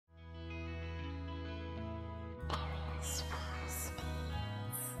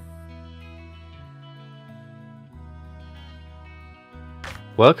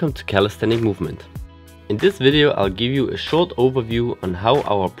Welcome to Calisthenic Movement. In this video I'll give you a short overview on how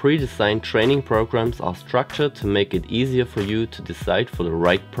our pre-designed training programs are structured to make it easier for you to decide for the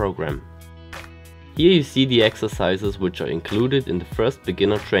right program. Here you see the exercises which are included in the first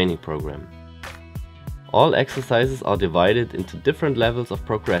beginner training program. All exercises are divided into different levels of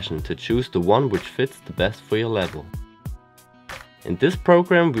progression to choose the one which fits the best for your level. In this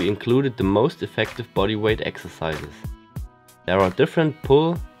program we included the most effective bodyweight exercises. There are different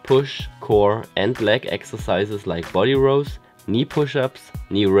pull, push, core and leg exercises like body rows, knee push-ups,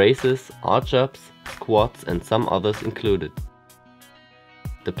 knee raises, arch-ups, squats and some others included.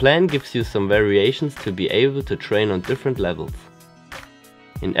 The plan gives you some variations to be able to train on different levels.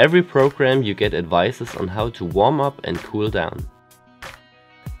 In every program you get advices on how to warm up and cool down.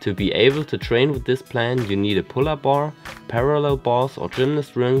 To be able to train with this plan you need a pull-up bar, parallel bars or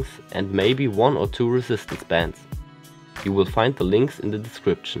gymnast rings and maybe 1 or 2 resistance bands. You will find the links in the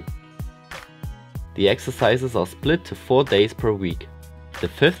description. The exercises are split to 4 days per week. The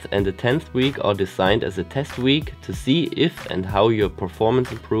 5th and the 10th week are designed as a test week to see if and how your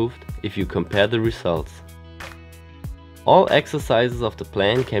performance improved if you compare the results. All exercises of the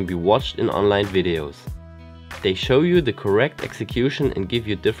plan can be watched in online videos. They show you the correct execution and give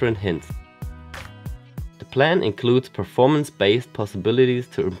you different hints. The plan includes performance-based possibilities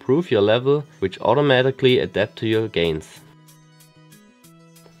to improve your level, which automatically adapt to your gains.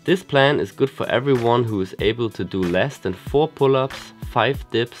 This plan is good for everyone who is able to do less than 4 pull-ups,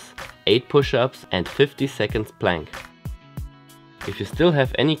 5 dips, 8 push-ups and 50 seconds plank. If you still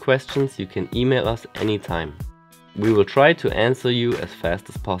have any questions, you can email us anytime. We will try to answer you as fast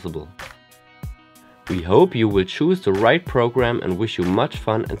as possible. We hope you will choose the right program and wish you much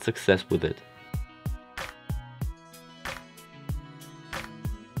fun and success with it.